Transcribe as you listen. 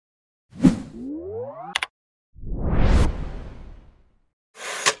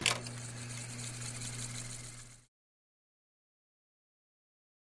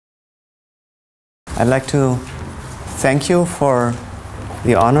I'd like to thank you for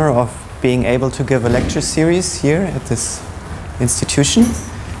the honor of being able to give a lecture series here at this institution.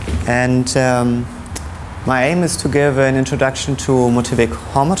 And my aim is to give an introduction to motivic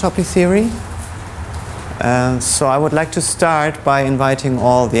homotopy theory. So I would like to start by inviting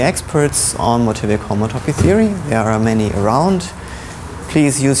all the experts on motivic homotopy theory. There are many around.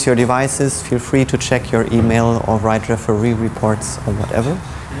 Please use your devices. Feel free to check your email or write referee reports or whatever.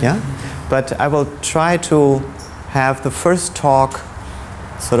 Yeah? But I will try to have the first talk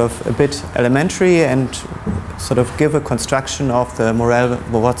sort of a bit elementary and sort of give a construction of the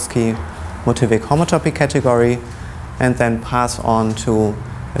Morel-Wołodzki motivic homotopy category, and then pass on to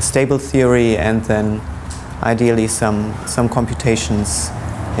a stable theory, and then ideally some computations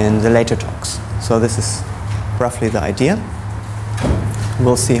in the later talks. So this is roughly the idea.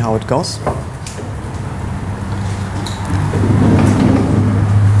 We'll see how it goes.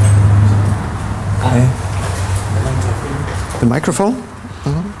 Okay. The microphone?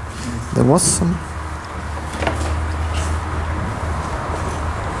 There was some.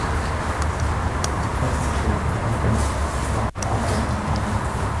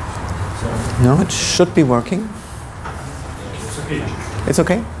 No, it should be working. It's okay. It's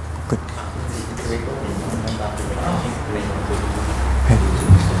okay? Good.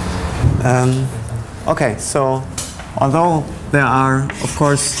 Okay. Okay, so although there are, of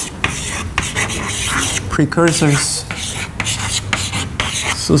course, precursors,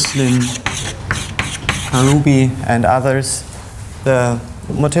 Suslin, Karoubi, and others, the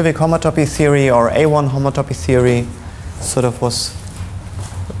motivic homotopy theory, or A1 homotopy theory, sort of was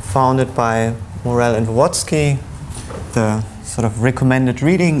founded by Morel and Wołodzki. The sort of recommended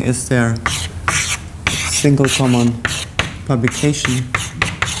reading is their single common publication,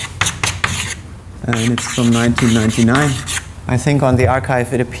 and it's from 1999. I think on the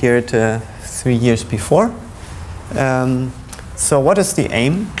archive it appeared 3 years before. So what is the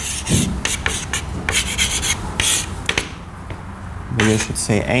aim? Maybe I should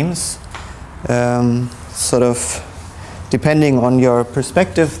say aims. Sort of depending on your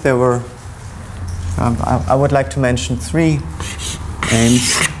perspective, there were, I would like to mention 3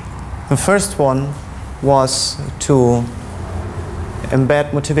 aims. The first one was to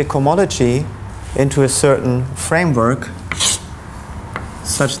embed motivic homology into a certain framework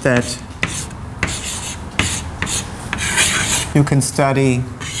such that you can study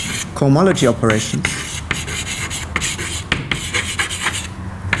cohomology operations.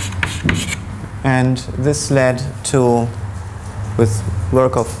 And this led to, with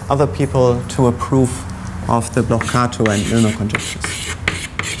work of other people, to a proof of the Bloch-Kato and Milnor conjectures.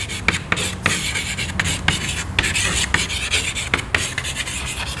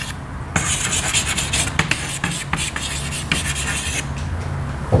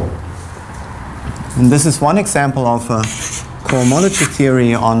 And this is one example of a cohomology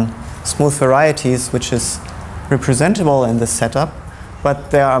theory on smooth varieties, which is representable in this setup, but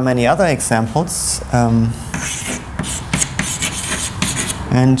there are many other examples.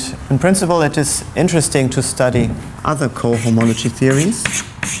 And in principle, it is interesting to study other cohomology theories.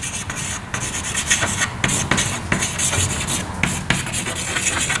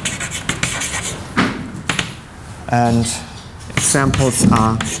 And examples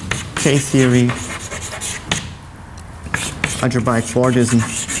are K-theory, algebraic Fordism,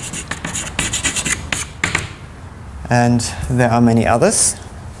 and there are many others.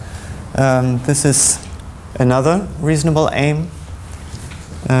 This is another reasonable aim,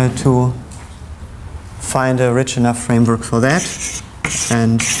 to find a rich enough framework for that.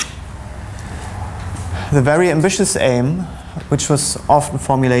 And the very ambitious aim, which was often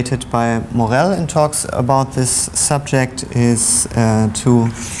formulated by Morel in talks about this subject, is to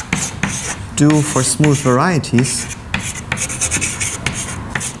do for smooth varieties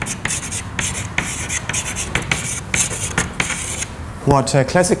what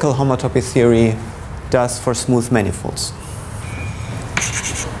classical homotopy theory does for smooth manifolds.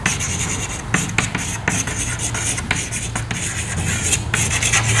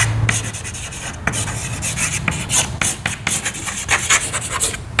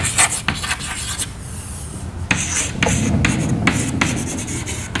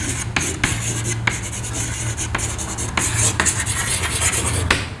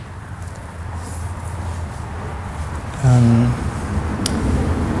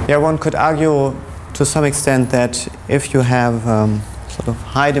 Yeah, one could argue to some extent that if you have sort of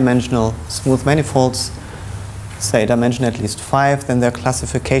high-dimensional smooth manifolds, say, dimension at least 5, then their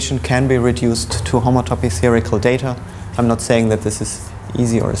classification can be reduced to homotopy theoretical data. I'm not saying that this is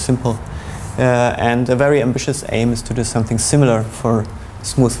easy or simple. And a very ambitious aim is to do something similar for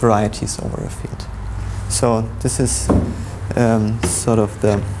smooth varieties over a field. So this is sort of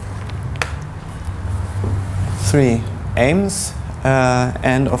the 3 aims.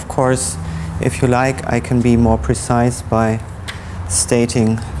 And of course, if you like, I can be more precise by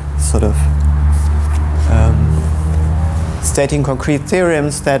stating sort of stating concrete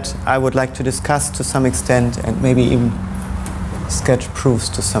theorems that I would like to discuss to some extent, and maybe even sketch proofs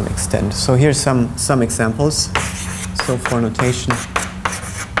to some extent. So here's some examples. So for notation,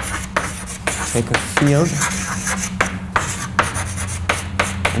 take a field,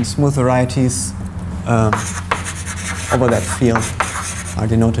 and smooth varieties over that field are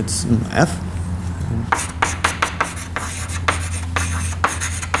denoted F.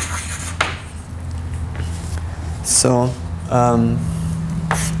 So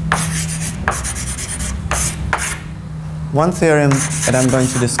one theorem that I'm going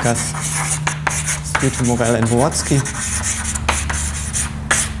to discuss is due to Morel and Wołodzki,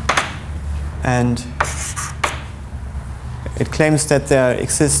 and it claims that there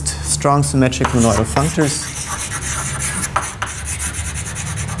exist strong symmetric monoidal functors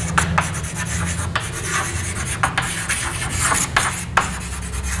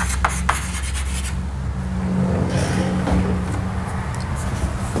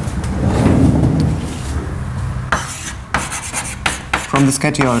from this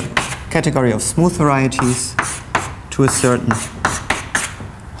category of smooth varieties to a certain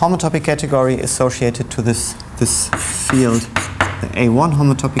homotopy category associated to this field, the A1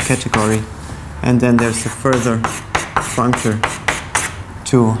 homotopy category, and then there's a further functor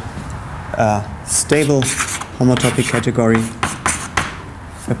to a stable homotopy category,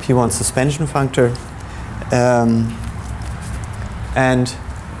 a P1 suspension functor, and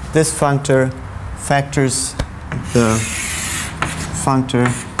this functor factors the functor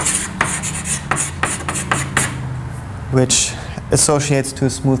which associates to a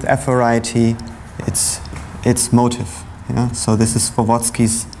smooth F variety its motive. Yeah? So this is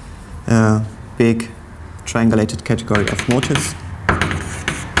Wołodzki's big triangulated category of motives.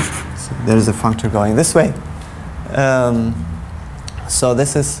 So there is a functor going this way. So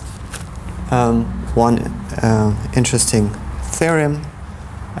this is one interesting theorem,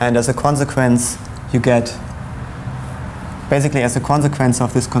 and as a consequence you get, basically as a consequence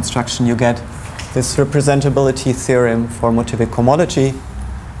of this construction, you get this representability theorem for motivic homology,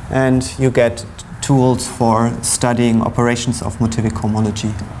 and you get tools for studying operations of motivic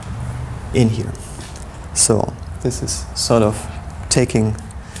homology in here. So this is sort of taking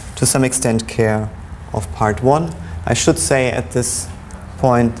to some extent care of part 1. I should say at this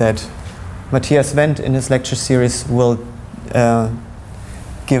point that Matthias Wendt in his lecture series will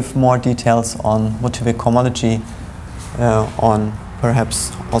give more details on motivic homology, on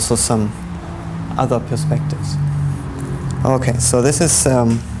perhaps also some other perspectives. Okay, so this is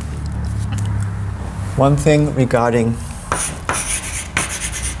one thing regarding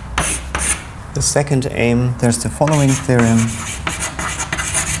the second aim. There's the following theorem.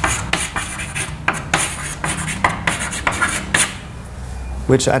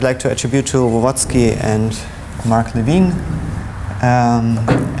 Which I'd like to attribute to Wołodzki and Mark Levine.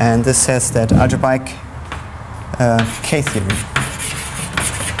 And this says that algebraic K-theory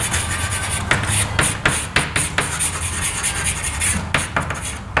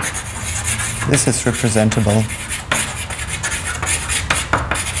this is representable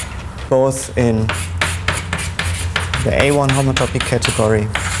both in the A1 homotopy category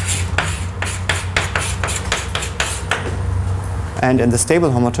and in the stable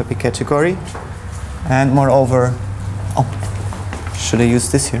homotopy category, and moreover, should I use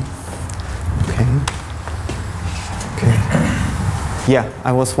this here? Okay. Yeah,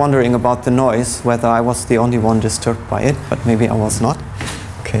 I was wondering about the noise, whether I was the only one disturbed by it, but maybe I was not.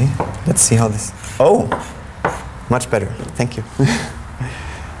 Okay, let's see how this... Oh, much better, thank you.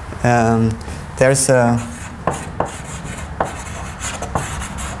 There's a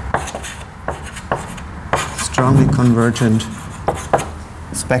strongly convergent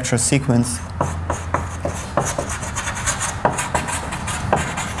spectral sequence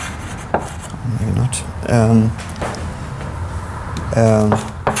maybe not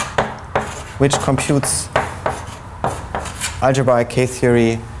which computes algebraic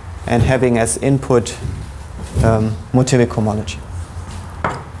K-theory and having as input motivic homology.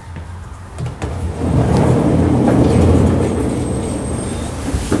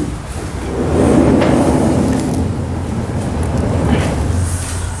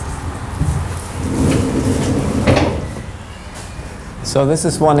 So this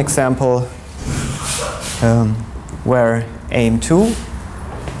is one example where aim2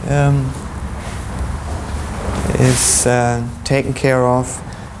 is taken care of,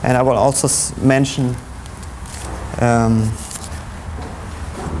 and I will also mention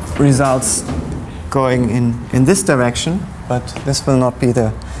results going in this direction, but this will not be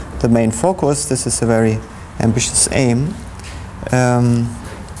the main focus. This is a very ambitious aim.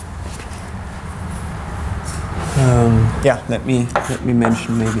 Yeah, let me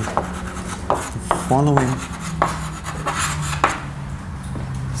mention maybe the following.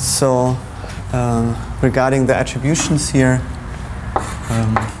 So regarding the attributions here,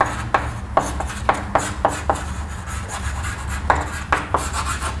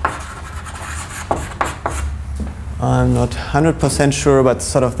 I'm not 100% sure, but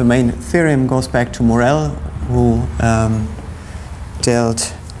sort of the main theorem goes back to Morel, who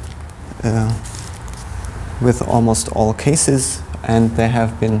dealt with almost all cases, and there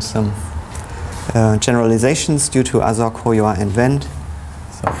have been some generalizations due to Azor, Koyua, and Wendt.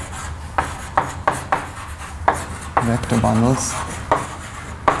 So vector bundles.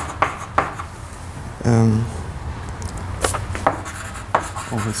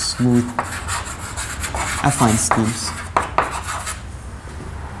 Over smooth affine schemes.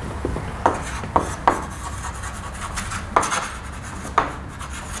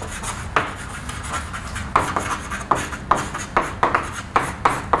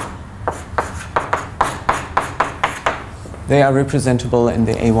 They are representable in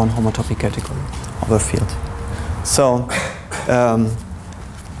the A1 homotopy category of a field. So,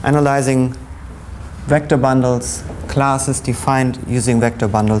 analyzing vector bundles, classes defined using vector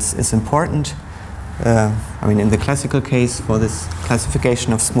bundles is important. I mean, in the classical case for this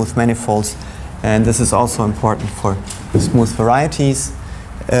classification of smooth manifolds, and this is also important for smooth varieties.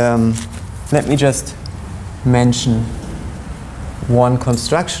 Let me just mention one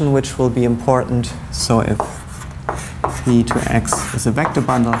construction which will be important. So if V to X is a vector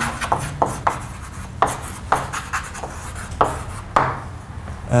bundle,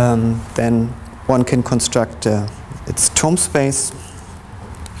 then one can construct its tome space.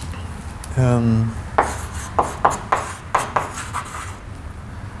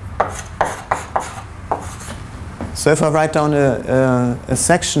 So if I write down a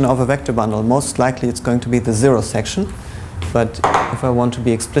section of a vector bundle, most likely it's going to be the 0 section. But if I want to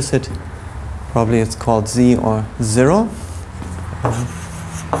be explicit, probably it's called Z or 0.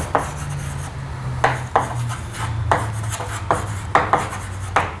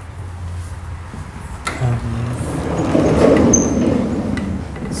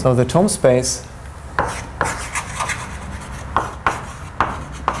 So the tome space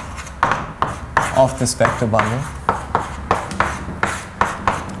of this vector bundle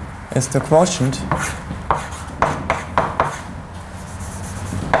is the quotient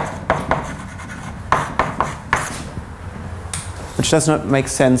which does not make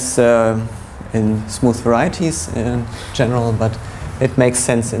sense in smooth varieties in general, but it makes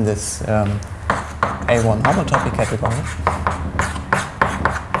sense in this A1 homotopy category.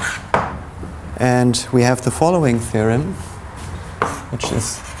 And we have the following theorem, which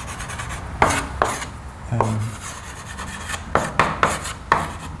is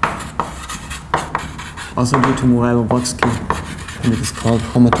also due to Morel-Robotsky, and it is called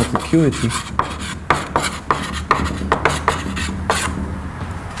homotopicity.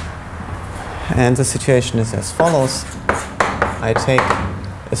 And the situation is as follows. I take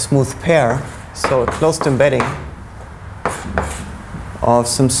a smooth pair, so a closed embedding of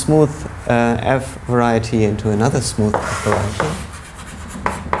some smooth F variety into another smooth F variety.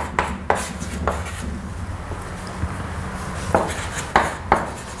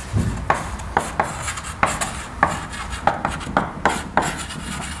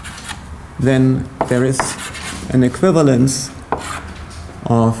 Then there is an equivalence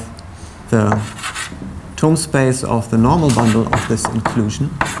of the tome space of the normal bundle of this inclusion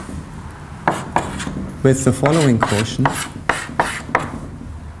with the following quotient.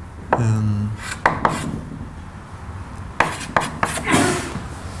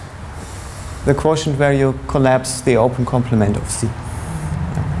 The quotient where you collapse the open complement of C.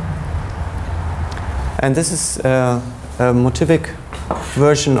 And this is a motivic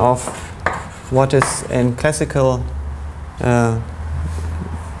version of what is in classical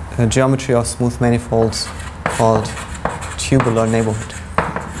geometry of smooth manifolds called tubular neighborhood.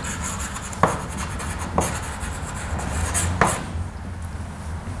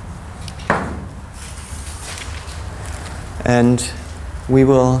 And we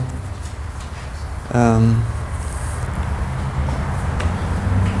will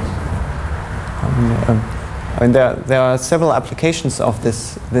And there are several applications of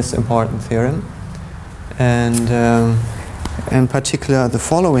this important theorem, and in particular the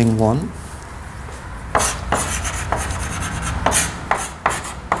following one.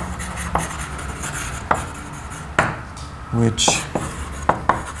 Which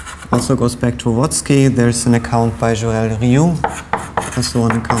also goes back to Wotsky. There's an account by Joël Rioux, also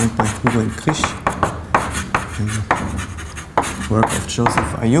an account by Hugo and Krisch, and the work of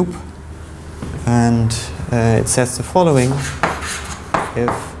Joseph Ayoub. And it says the following: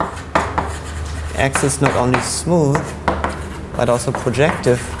 if X is not only smooth, but also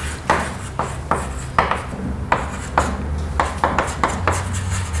projective,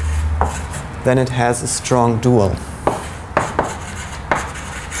 then it has a strong dual.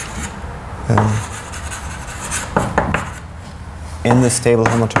 In the stable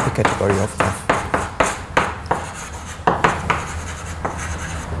homotopy category of F.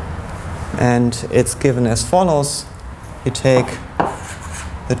 And it's given as follows. You take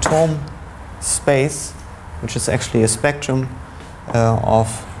the tome space, which is actually a spectrum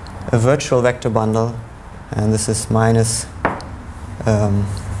of a virtual vector bundle, and this is minus the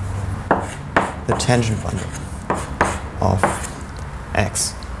tangent bundle of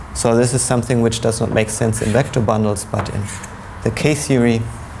X. So this is something which does not make sense in vector bundles, but in the K-theory.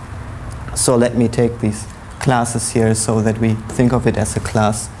 So let me take these classes here so that we think of it as a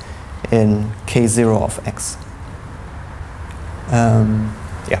class in K0 of X.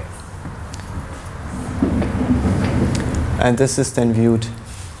 Yeah. And this is then viewed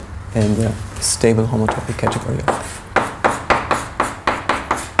in the stable homotopy category of F.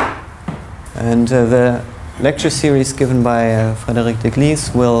 And the lecture series given by Frédéric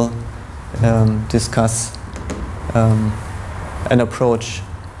Deglis will discuss an approach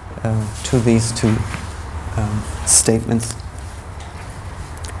to these two statements.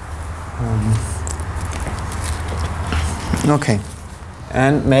 Okay,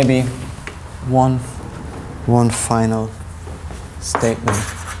 and maybe one final statement.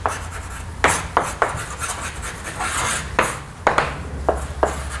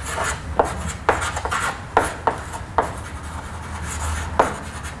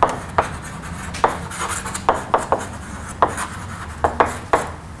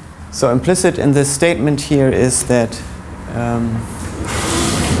 So implicit in this statement here is that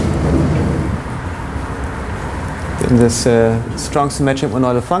in this strong symmetric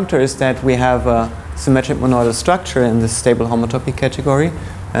monoidal functor is that we have a symmetric monoidal structure in this stable homotopy category,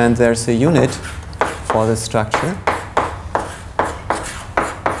 and there's a unit for this structure.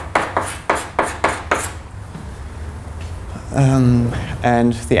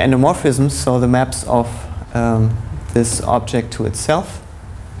 And the endomorphisms, so the maps of this object to itself.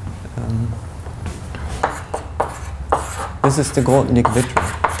 This is the Grothendieck-Wittig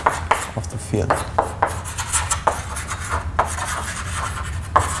of the field.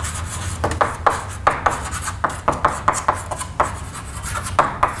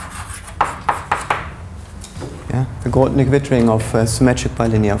 Yeah, the Grothendieck-Wittig of symmetric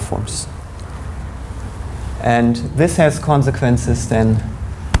bilinear forms. And this has consequences then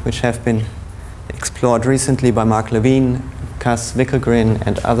which have been explored recently by Mark Levine, Cass Wickelgren,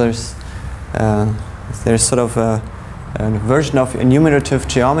 and others. There's sort of a version of enumerative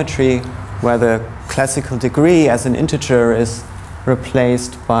geometry where the classical degree as an integer is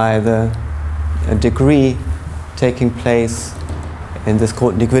replaced by the degree taking place in this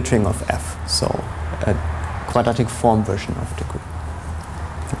Grothendieck-Wittig of F. So a quadratic form version of degree.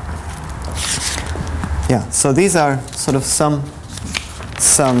 Yeah, so these are sort of some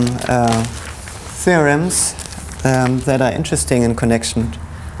theorems that are interesting in connection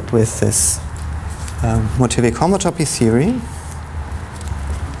with this motivic homotopy theory.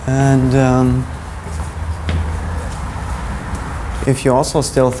 And if you also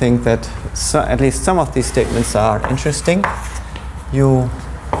still think that at least some of these statements are interesting, you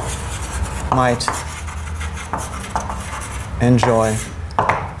might enjoy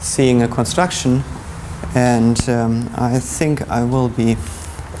seeing a construction. And I think I will be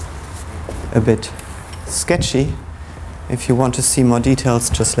a bit sketchy. If you want to see more details,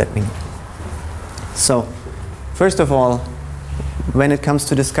 just let me know. So, first of all, when it comes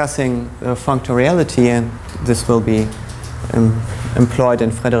to discussing functoriality, and this will be employed in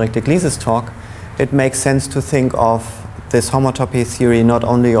Frédéric Deglis's talk, it makes sense to think of this homotopy theory not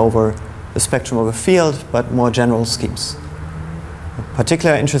only over the spectrum of a field, but more general schemes. A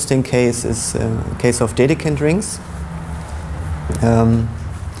particular interesting case is the case of Dedekind rings.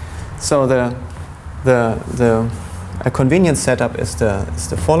 So a convenient setup is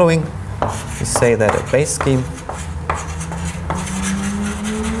the following. We say that a base scheme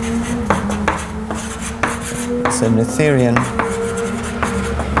a Noetherian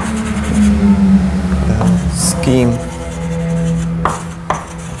scheme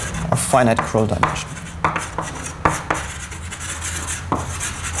of finite Kroll dimension.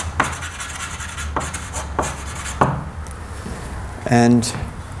 And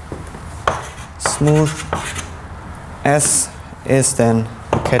smooth S is then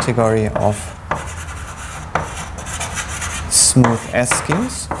the category of smooth S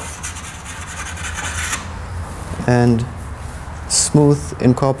schemes. And smooth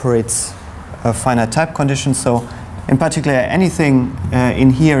incorporates a finite type condition. So in particular, anything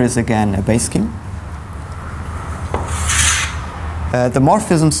in here is again a base scheme. The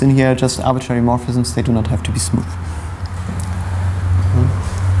morphisms in here are just arbitrary morphisms. They do not have to be smooth.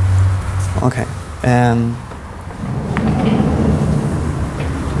 Okay.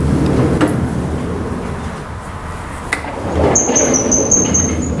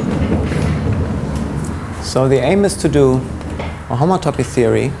 So the aim is to do a homotopy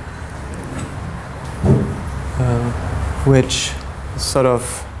theory which sort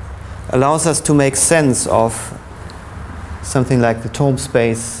of allows us to make sense of something like the Thom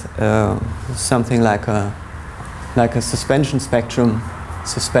space, something like a suspension spectrum,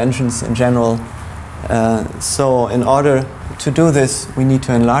 suspensions in general. So in order to do this, we need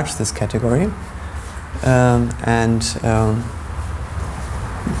to enlarge this category and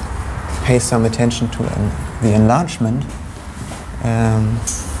pay some attention to the enlargement.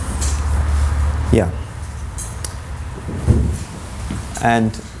 Yeah.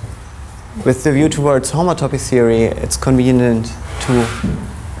 And with the view towards homotopy theory, it's convenient to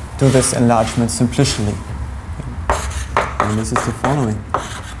do this enlargement simplicity. And this is the following.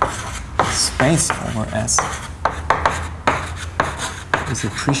 Space over S is a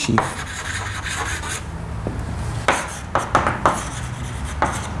presheaf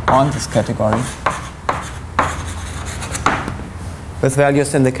on this category with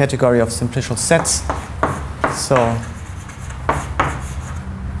values in the category of simplicial sets. So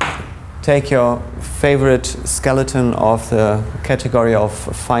take your favorite skeleton of the category of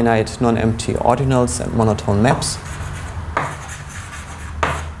finite non-empty ordinals and monotone maps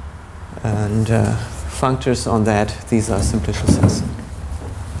and functors on that. These are simplicial sets.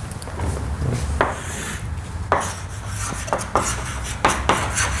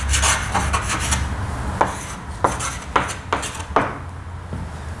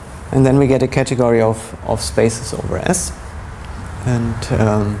 And then we get a category of spaces over S. And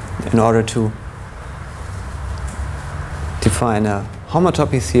in order to define a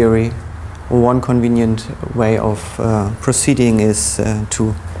homotopy theory, one convenient way of proceeding is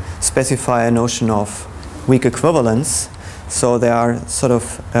to specify a notion of weak equivalence. So there are sort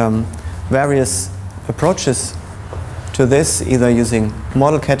of various approaches to this, either using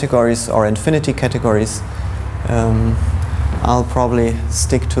model categories or infinity categories. I'll probably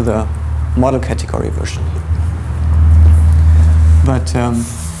stick to the model category version. But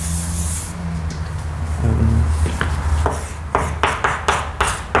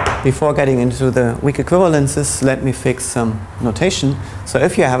before getting into the weak equivalences, let me fix some notation. So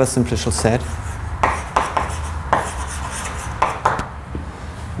if you have a simplicial set,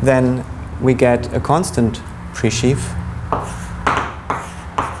 then we get a constant presheaf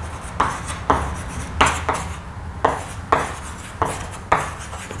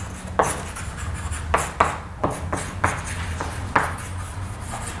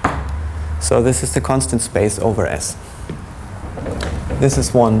So this is the constant space over S. This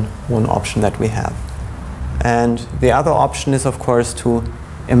is one option that we have. And the other option is, of course, to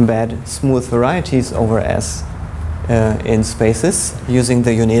embed smooth varieties over S in spaces using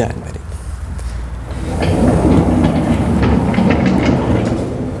the Yoneda embedding.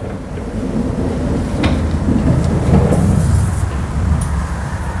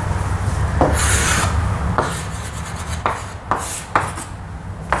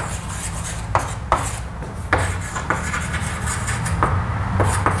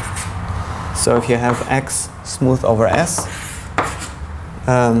 So if you have X smooth over S,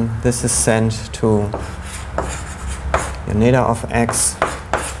 this is sent to Yoneda of X,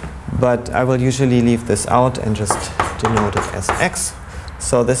 but I will usually leave this out and just denote it as X.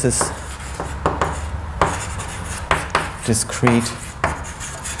 So this is discrete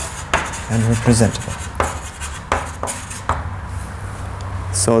and representable.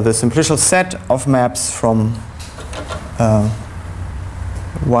 So the simplicial set of maps from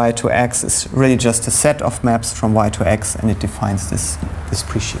Y to X is really just a set of maps from Y to X, and it defines this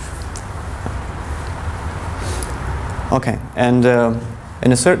presheaf. Okay, and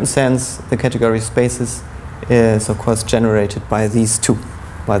in a certain sense, the category spaces is of course generated by these two,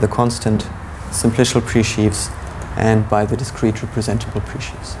 by the constant simplicial presheaves and by the discrete representable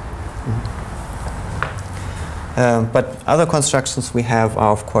presheaves. But other constructions we have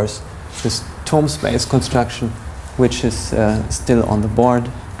are, of course, this tome space construction, which is still on the board.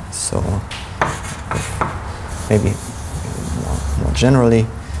 So maybe more generally,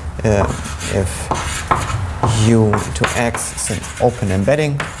 if U to X is an open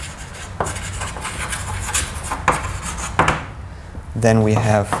embedding, then we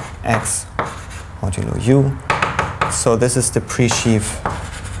have X modulo U. So this is the presheaf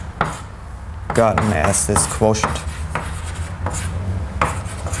gotten as this quotient.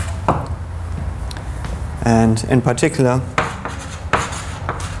 And in particular,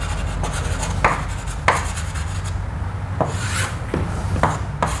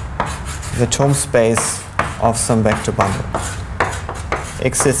 the tome space of some vector bundle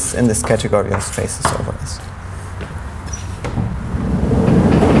exists in this category of spaces over S.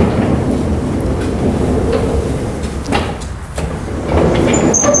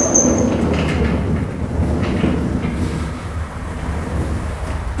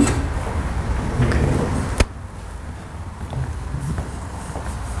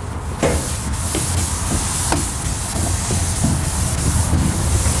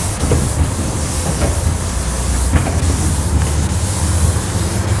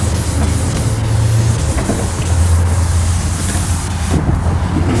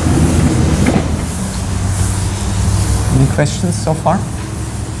 Questions so far?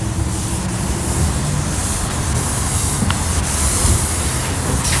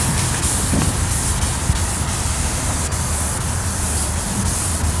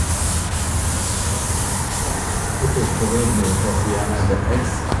 What is the value of the another X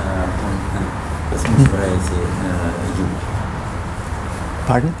on cosmos variety U?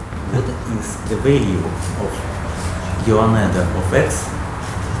 Pardon? What is the value of Ioannada of X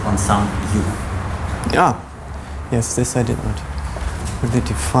on some U? Ah. Yes, this I did not really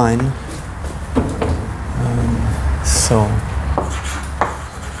define. So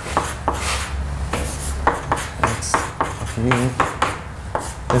X of U.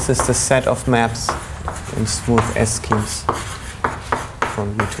 This is the set of maps in smooth S schemes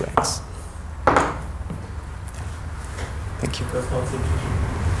from U to X. Thank you.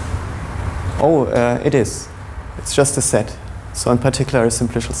 Oh, it is. It's just a set. So in particular, a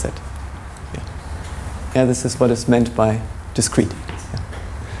simplicial set. Yeah, this is what is meant by discrete. Yeah.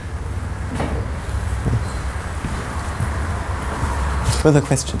 Further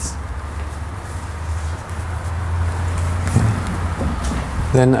questions? Okay.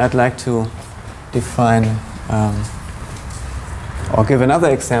 Then I'd like to define or give another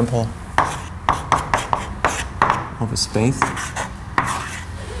example of a space.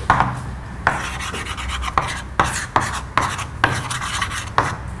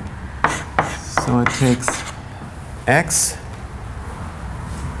 So it takes X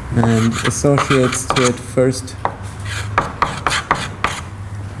and associates to it first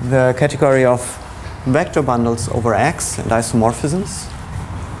the category of vector bundles over X and isomorphisms,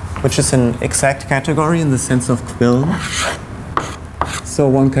 which is an exact category in the sense of Quillen. So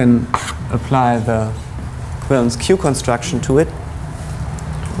one can apply the Quillen's Q construction to it,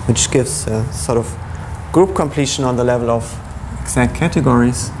 which gives a sort of group completion on the level of exact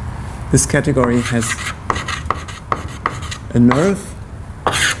categories. This category has a nerve,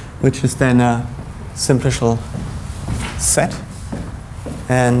 which is then a simplicial set.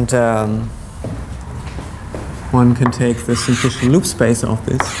 And one can take the simplicial loop space of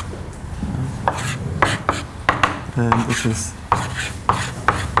this. And this is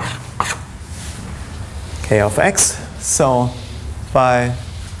K of X. So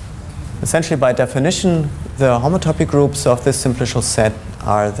essentially by definition, the homotopy groups of this simplicial set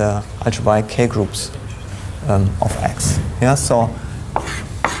are the algebraic K groups of X. Yeah, so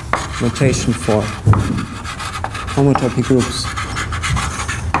notation for homotopy groups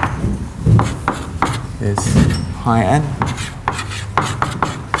is high n.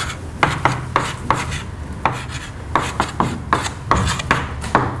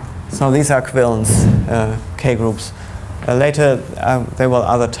 So these are Quillen's K groups. Later there were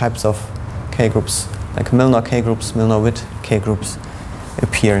other types of K groups, like Milnor K groups, Milnor-Witt K groups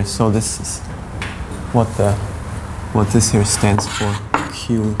appear. So this is what this here stands for.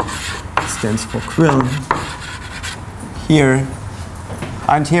 Q stands for Quillen. Here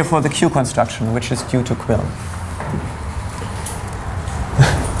and here for the Q construction, which is due to Quillen.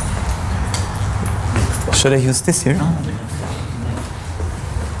 Should I use this here?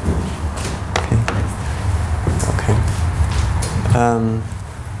 Okay.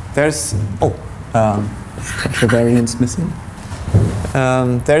 There's contravariance missing.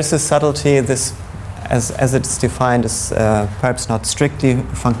 There's a subtlety. This as it's defined, is perhaps not strictly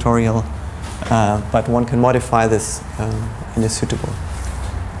functorial, but one can modify this in a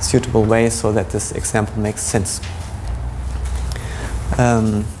suitable way so that this example makes sense.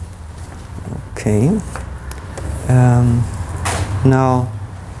 Okay. Now,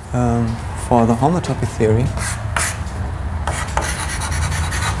 for the homotopy theory,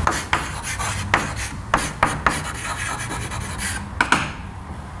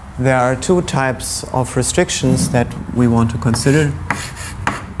 there are two types of restrictions that we want to consider.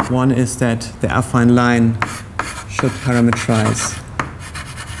 One is that the affine line should parameterize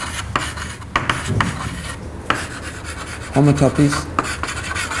homotopies.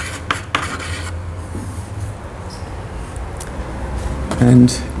 And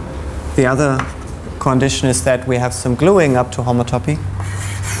the other condition is that we have some gluing up to homotopy.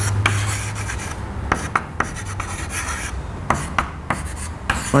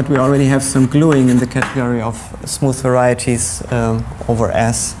 But we already have some gluing in the category of smooth varieties over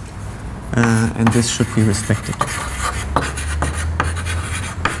S, and this should be respected.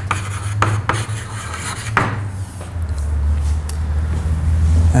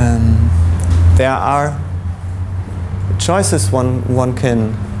 There are choices one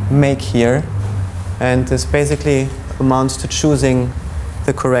can make here, and this basically amounts to choosing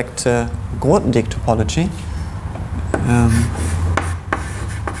the correct Röndigs topology.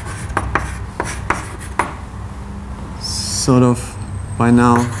 Sort of by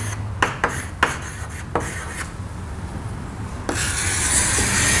now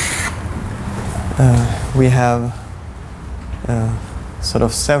we have sort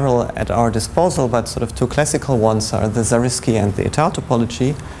of several at our disposal, but sort of two classical ones are the Zariski and the étale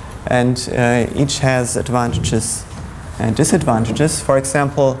topology, and each has advantages and disadvantages. For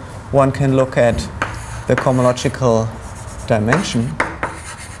example, one can look at the cohomological dimension,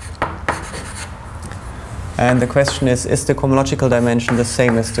 and the question is the cohomological dimension the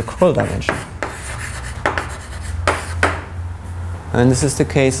same as the Krull dimension? And this is the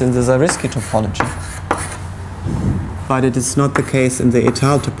case in the Zariski topology, but it is not the case in the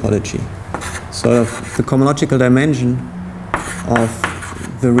étale topology. So the cohomological dimension of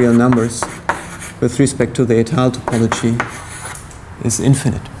the real numbers with respect to the étale topology is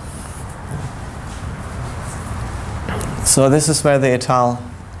infinite. So this is where the étale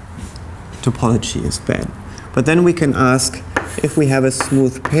topology is bad. But then we can ask, if we have a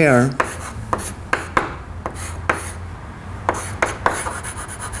smooth pair,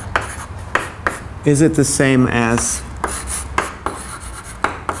 is it the same as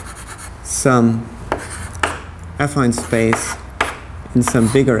some affine space in some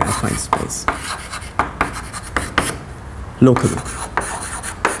bigger affine space locally?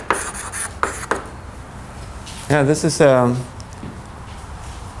 Yeah, this is a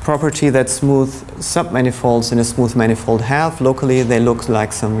property that smooth submanifolds in a smooth manifold have. Locally, they look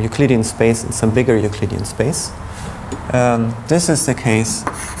like some Euclidean space in some bigger Euclidean space. This is the case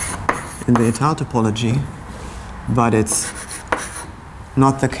in the étale topology, but it's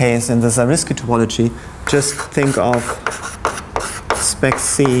not the case in the Zariski topology. Just think of spec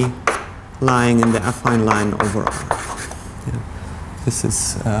C lying in the affine line over R. Yeah. This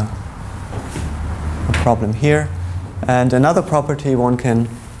is a problem here. And another property one can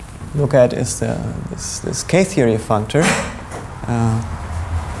look at is this K-theory functor.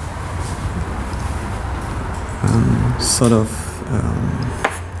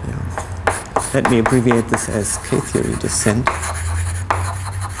 Let me abbreviate this as K-theory descent.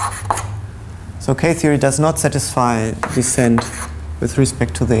 So K-theory does not satisfy descent with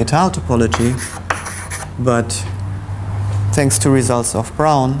respect to the étale topology, but thanks to results of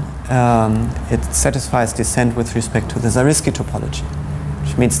Brown, it satisfies descent with respect to the Zariski topology,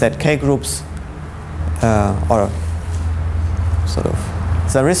 which means that K-groups or sort of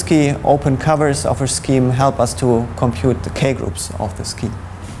Zariski open covers of a scheme help us to compute the K-groups of the scheme.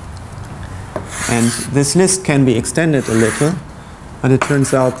 And this list can be extended a little, but it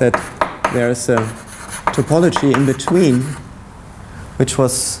turns out that there's a topology in between, which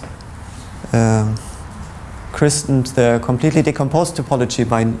was christened the completely decomposed topology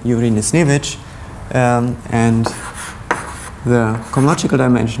by Yuri Nisnevich, and the cohomological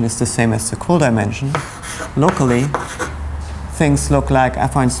dimension is the same as the Krull dimension. Locally, things look like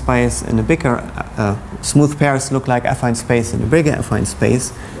affine space in a bigger, smooth pairs look like affine space in a bigger affine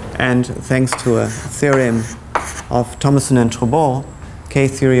space, and thanks to a theorem of Thomason and Troubaud,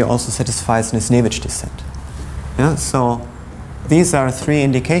 K-theory also satisfies Nisnevich descent. Yeah, so these are three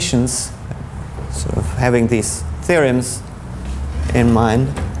indications, sort of having these theorems in mind,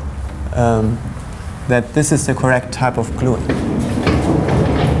 that this is the correct type of gluing.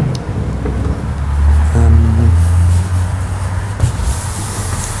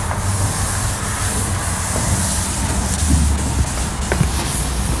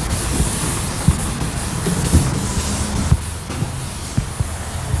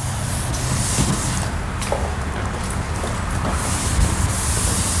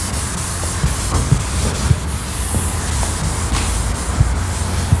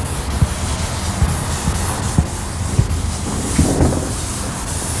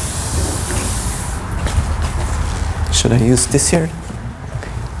 Should I use this here?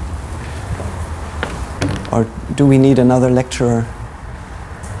 Okay. Or do we need another lecturer?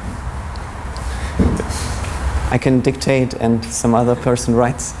 I can dictate and some other person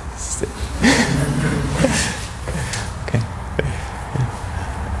writes. Okay.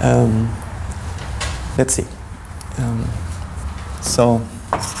 Let's see. So,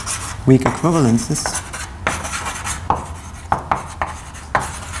 weak equivalences.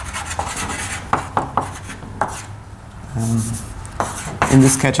 In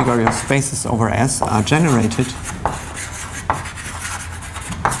this category of spaces over S are generated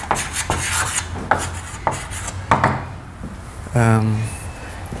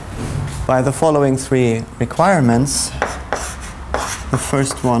by the following three requirements. The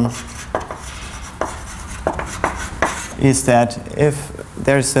first one is that if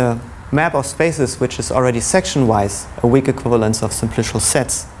there's a map of spaces which is already section-wise a weak equivalence of simplicial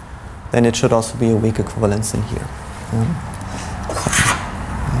sets, then it should also be a weak equivalence in here.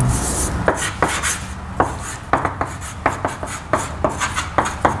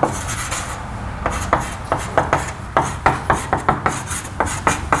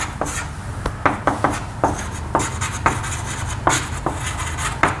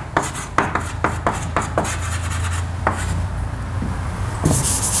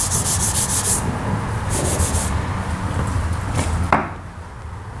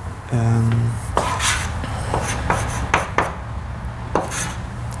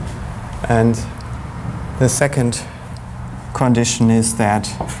 And the second condition is that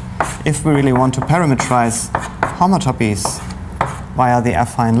if we really want to parameterize homotopies via the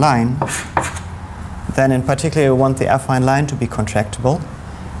affine line, then in particular we want the affine line to be contractible.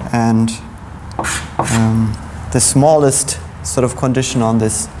 And the smallest sort of condition on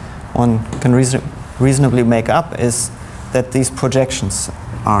this one can reasonably make up is that these projections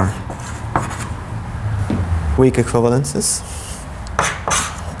are weak equivalences.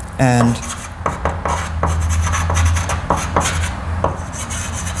 And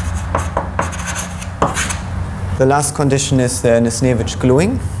the last condition is the Nisnevich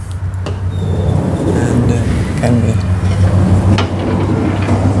gluing, and can be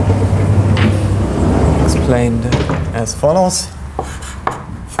explained as follows.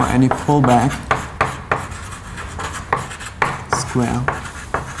 For any pullback square,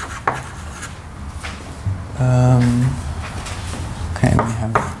 okay, we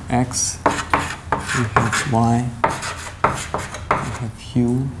have X, we have Y, we have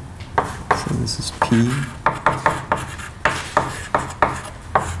U, so this is P.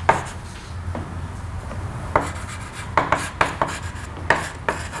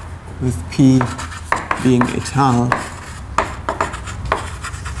 With P being étal,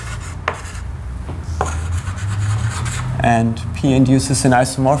 and P induces an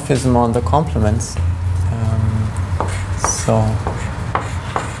isomorphism on the complements. So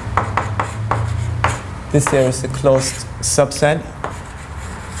this here is a closed subset.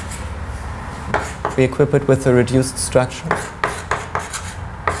 We equip it with a reduced structure.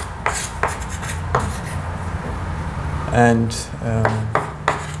 And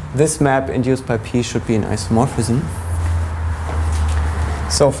this map induced by P should be an isomorphism.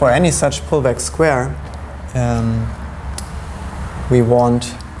 So for any such pullback square, we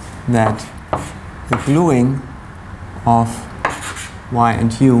want that the gluing of Y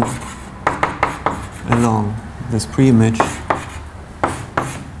and U along this preimage,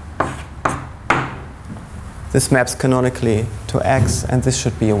 this maps canonically to X, and this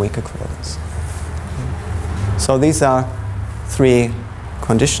should be a weak equivalence. So these are three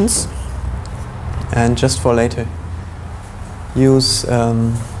conditions, and just for later use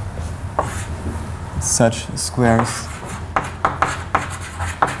such squares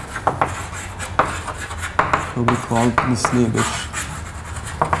will be called Nisnevich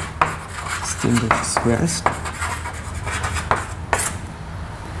distinguished squares.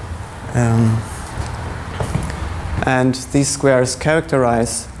 And these squares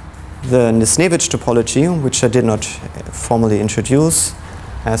characterize the Nisnevich topology, which I did not formally introduce,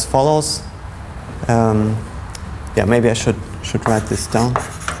 as follows. Yeah, maybe I should write this down.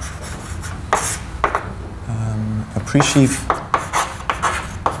 A presheaf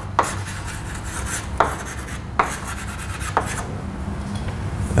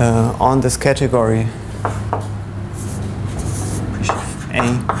on this category, presheaf A,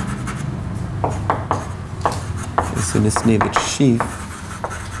 is a Nisnevich sheaf.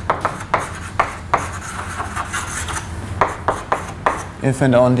 If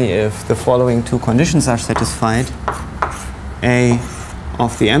and only if the following two conditions are satisfied: A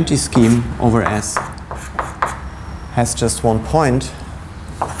of the empty scheme over S has just one point,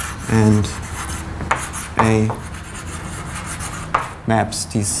 and A maps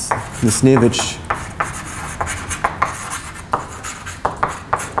these Nisnevich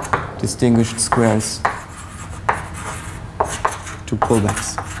distinguished squares to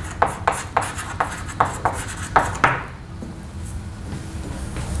pullbacks.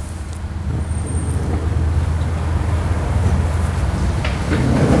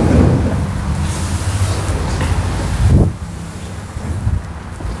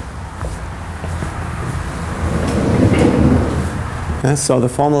 So the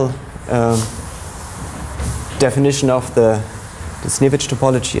formal definition of the Nisnevich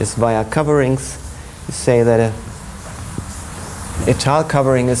topology is via coverings. You say that a étale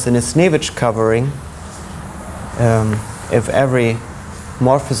covering is a Nisnevich covering if every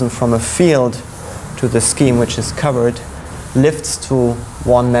morphism from a field to the scheme which is covered lifts to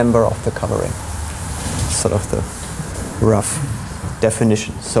one member of the covering. Sort of the rough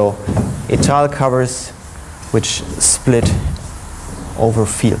definition. So étale covers which split over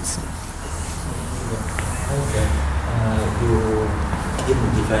fields. Okay. You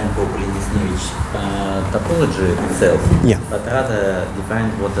didn't define properly Nisnevich topology itself, Yeah. but rather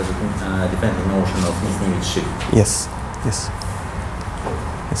define what does it define the notion of Nisnevich shift. Yes, yes,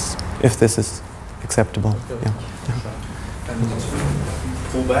 yes. If this is acceptable, yeah. And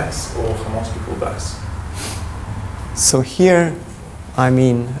pullbacks or homotopy pullbacks? So here, I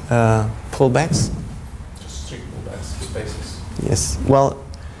mean pullbacks. Just strict pullbacks, spaces. Yes. Well,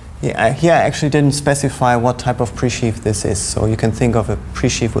 yeah, here I actually didn't specify what type of presheaf this is. So you can think of a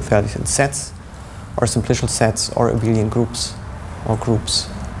presheaf with values in sets, or simplicial sets, or abelian groups, or groups.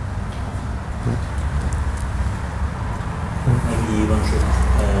 Maybe one should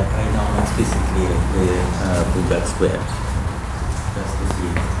write down explicitly the pullback square. Just to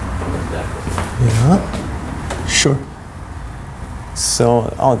see exactly. Yeah. Sure.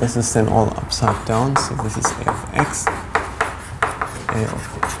 So, oh, this is then all upside down. So this is a of x, a of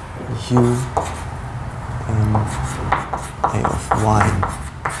u, a of y,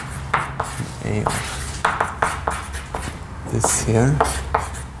 and a of this here.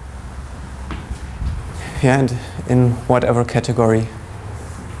 Yeah, and in whatever category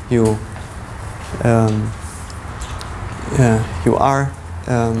you you are,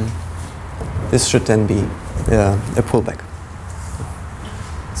 this should then be a pullback.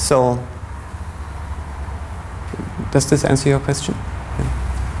 So, does this answer your question? Yeah.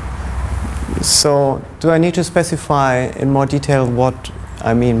 So, do I need to specify in more detail what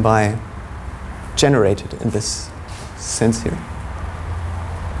I mean by generated in this sense here?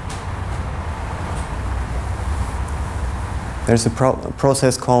 There's a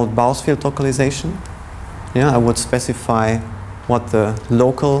process called Bowes field localization. Yeah, I would specify what the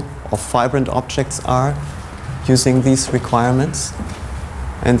local or fibrant objects are using these requirements,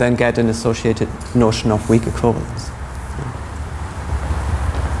 and then get an associated notion of weak equivalence.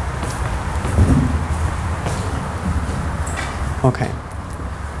 Okay.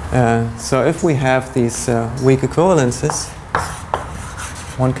 So if we have these weak equivalences,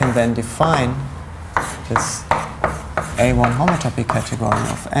 one can then define this A1 homotopy category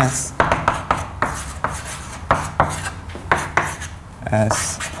of S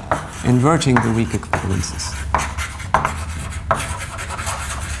as inverting the weak equivalences.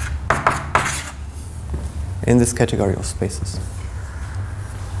 In this category of spaces.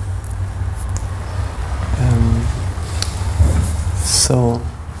 So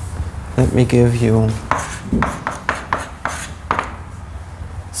let me give you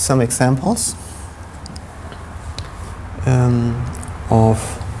some examples of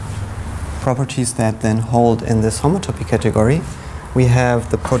properties that then hold in this homotopy category. We have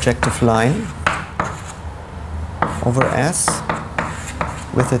the projective line over S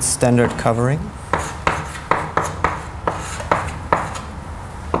with its standard covering.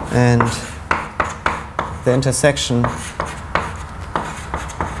 And the intersection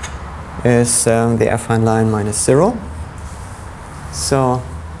is the affine line minus 0. So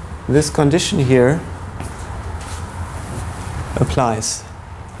this condition here applies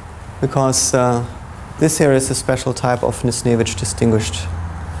because this here is a special type of Nisnevich distinguished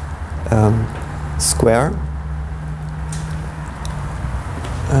square.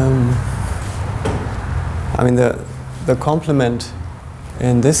 I mean the complement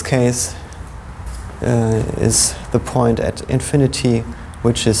in this case is the point at infinity,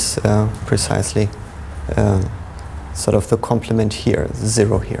 which is precisely sort of the complement here,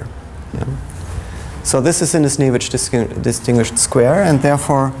 0 here. Yeah. So this is a Nisnevich distinguished square, and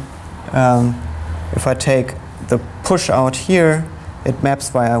therefore if I take the push out here, it maps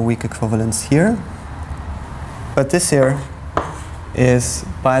via weak equivalence here. But this here is,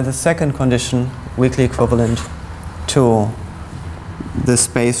 by the second condition, weakly equivalent to the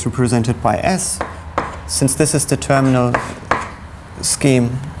space represented by S, since this is the terminal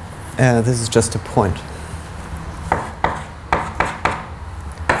scheme, this is just a point.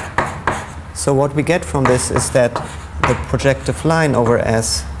 So what we get from this is that the projective line over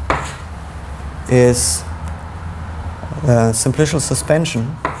S is simplicial suspension,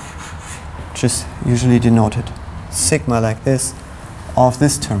 which is usually denoted sigma like this, of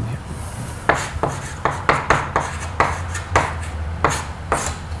this term here.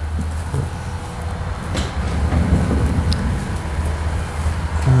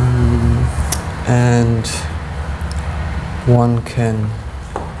 And one can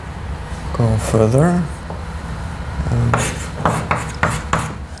go further.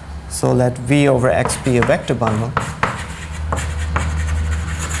 So let V over X be a vector bundle.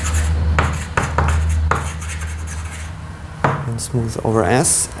 And smooth over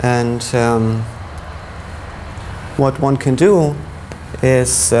S. And what one can do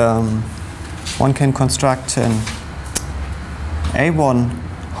is one can construct an A1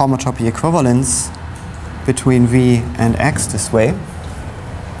 homotopy equivalence between V and X this way,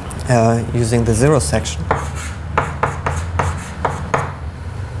 using the zero section.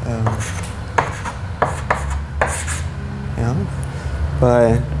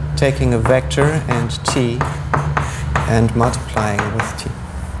 By taking a vector and T and multiplying it with T.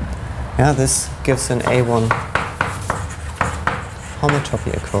 Yeah, this gives an A1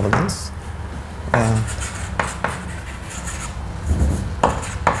 homotopy equivalence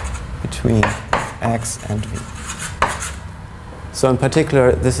between X and V. So in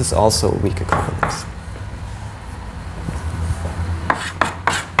particular, this is also a weak equivalence.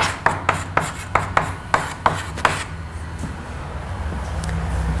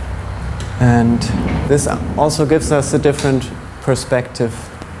 And this also gives us a different perspective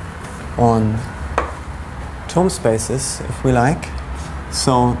on tome spaces, if we like.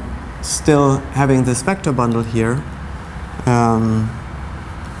 So still having this vector bundle here, the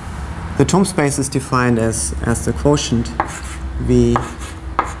tome space is defined as the quotient V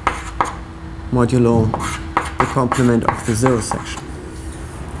modulo the complement of the zero section.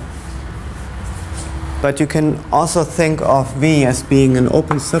 But you can also think of V as being an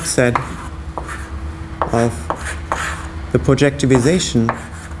open subset of the projectivization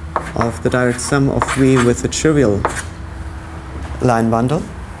of the direct sum of V with a trivial line bundle.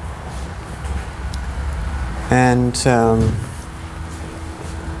 And I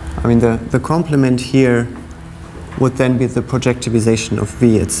mean, the complement here would then be the projectivization of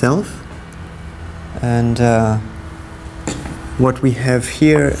V itself. And what we have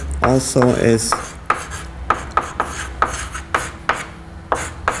here also is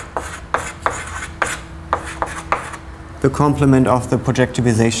the complement of the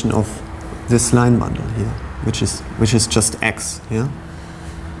projectivization of this line bundle here, which is just X. Yeah.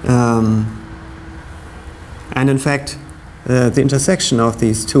 And in fact, the intersection of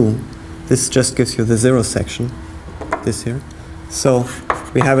these two, this just gives you the zero section, this here. So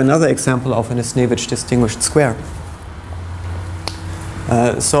we have another example of an Isnevich distinguished square.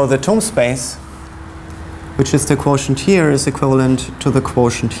 So the tome space, which is the quotient here, is equivalent to the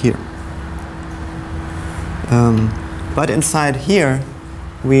quotient here. But inside here,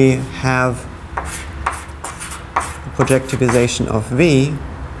 we have the projectivization of V.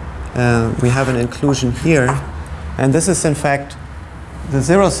 We have an inclusion here. And this is, in fact, the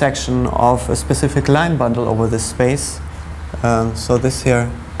zero section of a specific line bundle over this space. So this here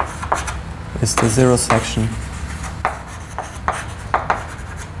is the zero section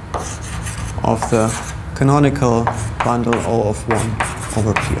of the canonical bundle O of 1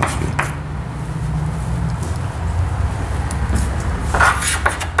 over P of V.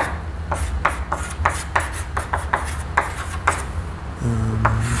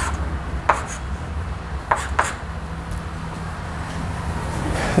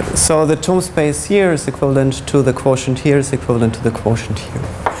 So the tome space here is equivalent to the quotient here is equivalent to the quotient here.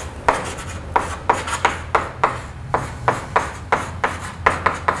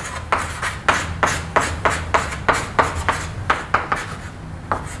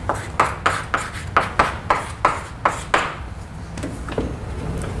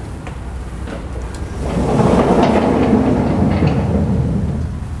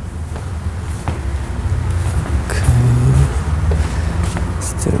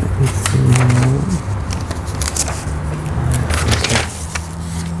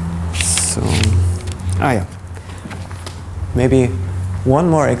 Maybe one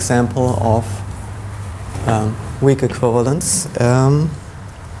more example of weak equivalence.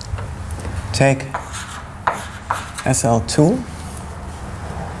 Take SL2.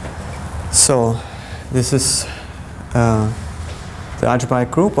 So this is the algebraic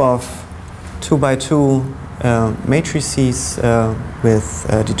group of 2 by 2 matrices with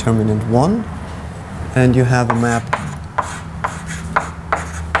determinant 1, and you have a map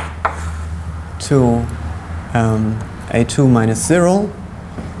to A2 minus 0.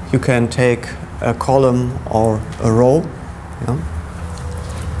 You can take a column or a row, yeah?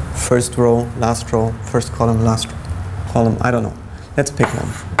 First row, last row, first column, last column, I don't know. Let's pick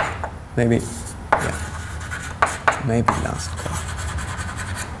one. Maybe, yeah, maybe last column.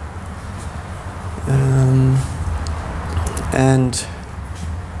 And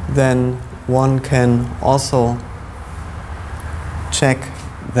then one can also check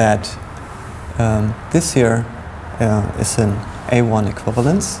that this here is an A1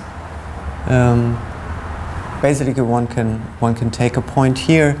 equivalence. Basically, one can take a point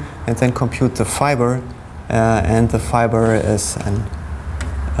here and then compute the fiber, and the fiber is an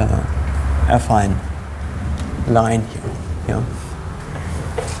affine line here. Yeah.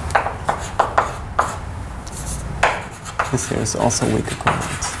 This here is also weak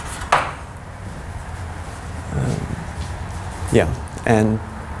equivalence. Yeah, and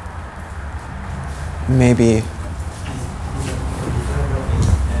maybe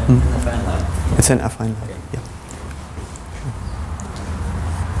it's an affine line. Yeah.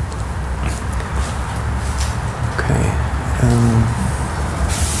 Okay.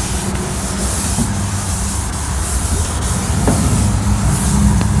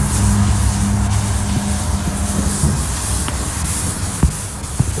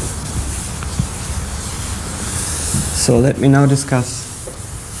 So let me now discuss,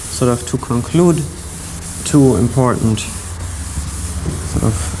 sort of to conclude, two important sort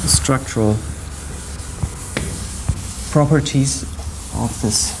of structural properties of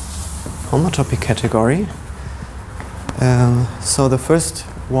this homotopy category. So the first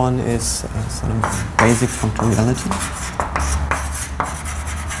one is sort of basic functoriality.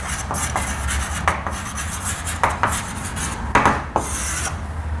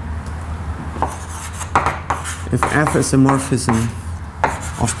 If F is a morphism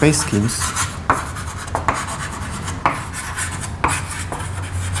of base schemes,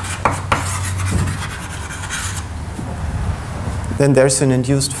 then there's an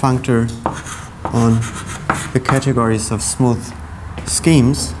induced functor on the categories of smooth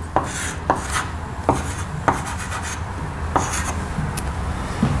schemes.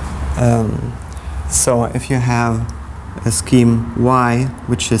 So if you have a scheme Y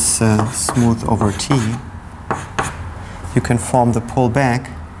which is smooth over T, you can form the pullback,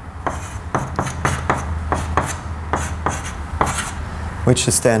 which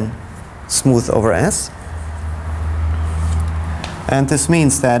is then smooth over S. And this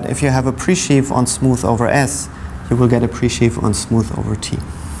means that if you have a presheaf on smooth over S, you will get a presheaf on smooth over T.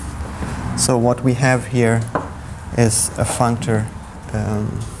 So what we have here is a functor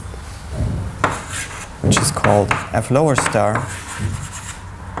which is called F lower star.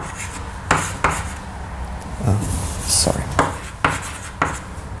 Sorry.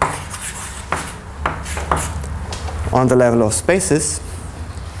 On the level of spaces,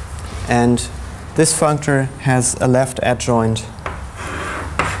 and this functor has a left adjoint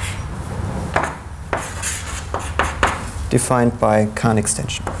defined by Kahn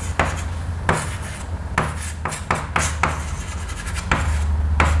extension.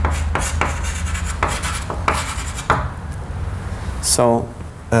 So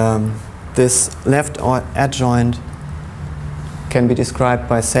this left adjoint can be described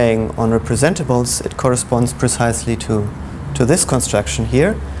by saying on representables it corresponds precisely to this construction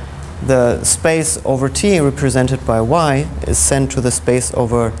here. The space over T represented by Y is sent to the space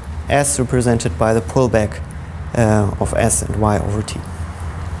over S represented by the pullback of S and Y over T.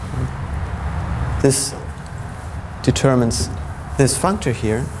 This determines this functor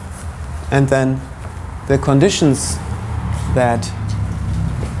here, and then the conditions that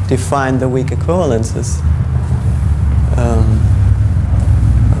define the weak equivalences,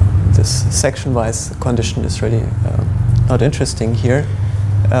 this section-wise condition is really not interesting here.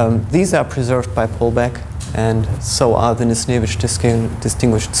 These are preserved by pullback, and so are the Nisnevich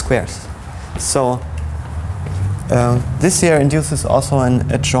distinguished squares. So this here induces also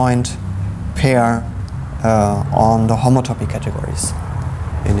an adjoint pair on the homotopy categories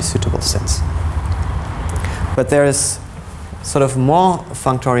in a suitable sense. But there is sort of more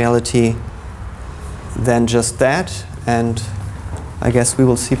functoriality than just that, and I guess we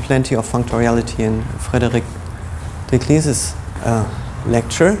will see plenty of functoriality in Frédéric Declise's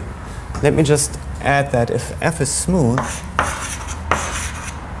lecture. Let me just add that if F is smooth,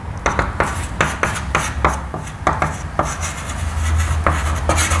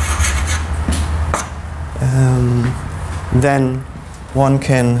 then one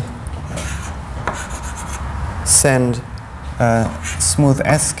can send a smooth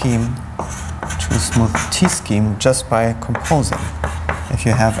S scheme to a smooth T scheme just by composing. If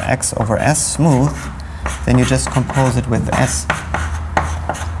you have X over S smooth, then you just compose it with S,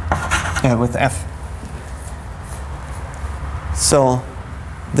 with F. So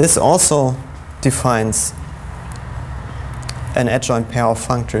this also defines an adjoint pair of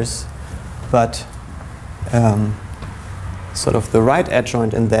functors, but sort of the right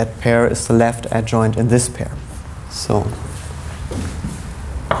adjoint in that pair is the left adjoint in this pair. So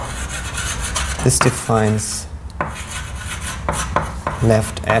this defines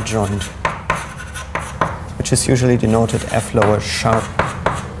left adjoint, which is usually denoted F lower sharp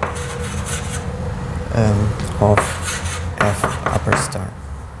of F upper star.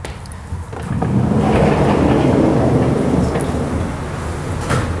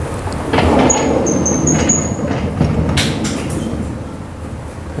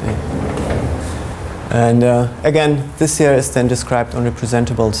 And again, this here is then described on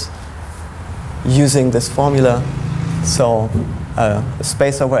representables using this formula. So a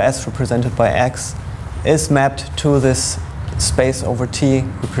space over S represented by X is mapped to this space over T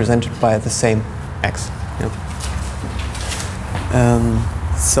represented by the same X. Yeah.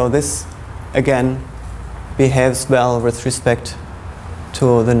 So this, again, behaves well with respect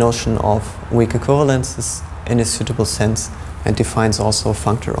to the notion of weak equivalences in a suitable sense, and defines also a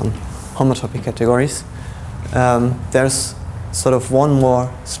functor on homotopy categories. There's sort of one more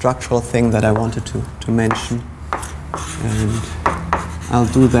structural thing that I wanted to mention, and I'll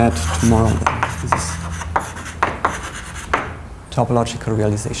do that tomorrow then. This is topological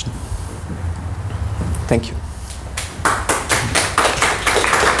realization. Thank you.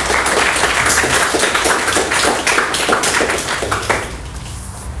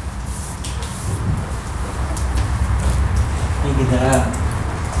 Maybe there are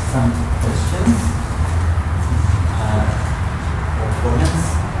some questions or comments.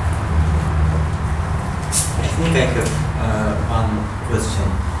 I think I have one question.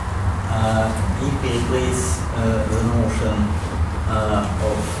 If we replace the notion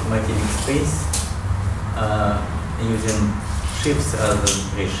of motivic space using shifts other than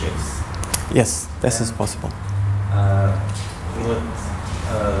reshifts. Yes, this is possible. Will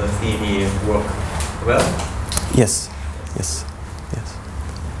the theory work well? Yes, yes, yes.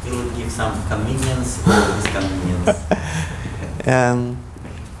 Will it give some convenience or disconvenience?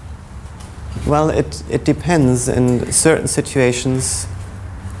 Well, it depends. In certain situations,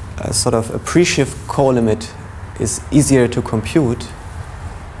 sort of a pre-shift co-limit is easier to compute,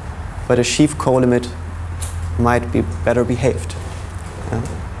 but a sheaf co-limit might be better behaved.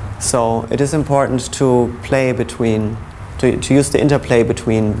 So it is important to play between, to use the interplay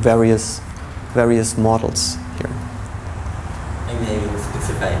between various models here. Maybe I will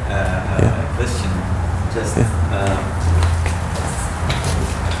specify a question. Just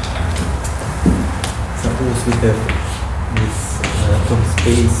suppose we have this top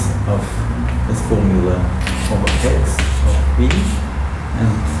space of this formula over X of V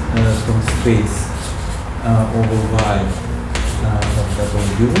and top space over Y of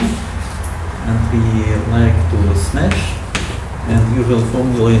W, and we like to smash, and usual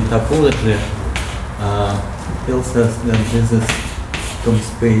formula in topology tells us that this is top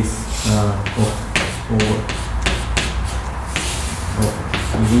space of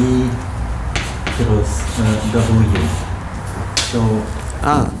V cross W. So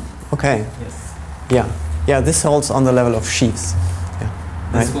okay. Yes. Yeah. This holds on the level of sheaves. Yeah.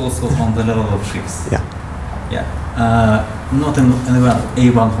 This Right? also on the level of shifts. Yeah. Yeah. Not in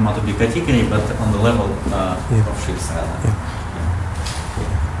A1 homotopy category, but on the level of shifts rather. Yeah.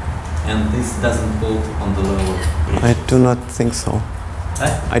 And this doesn't hold on the level of I do not think so.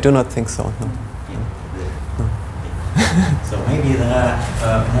 I do not think so. No. No. So maybe there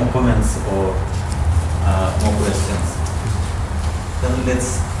are more comments or more questions. Then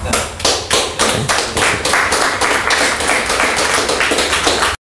let's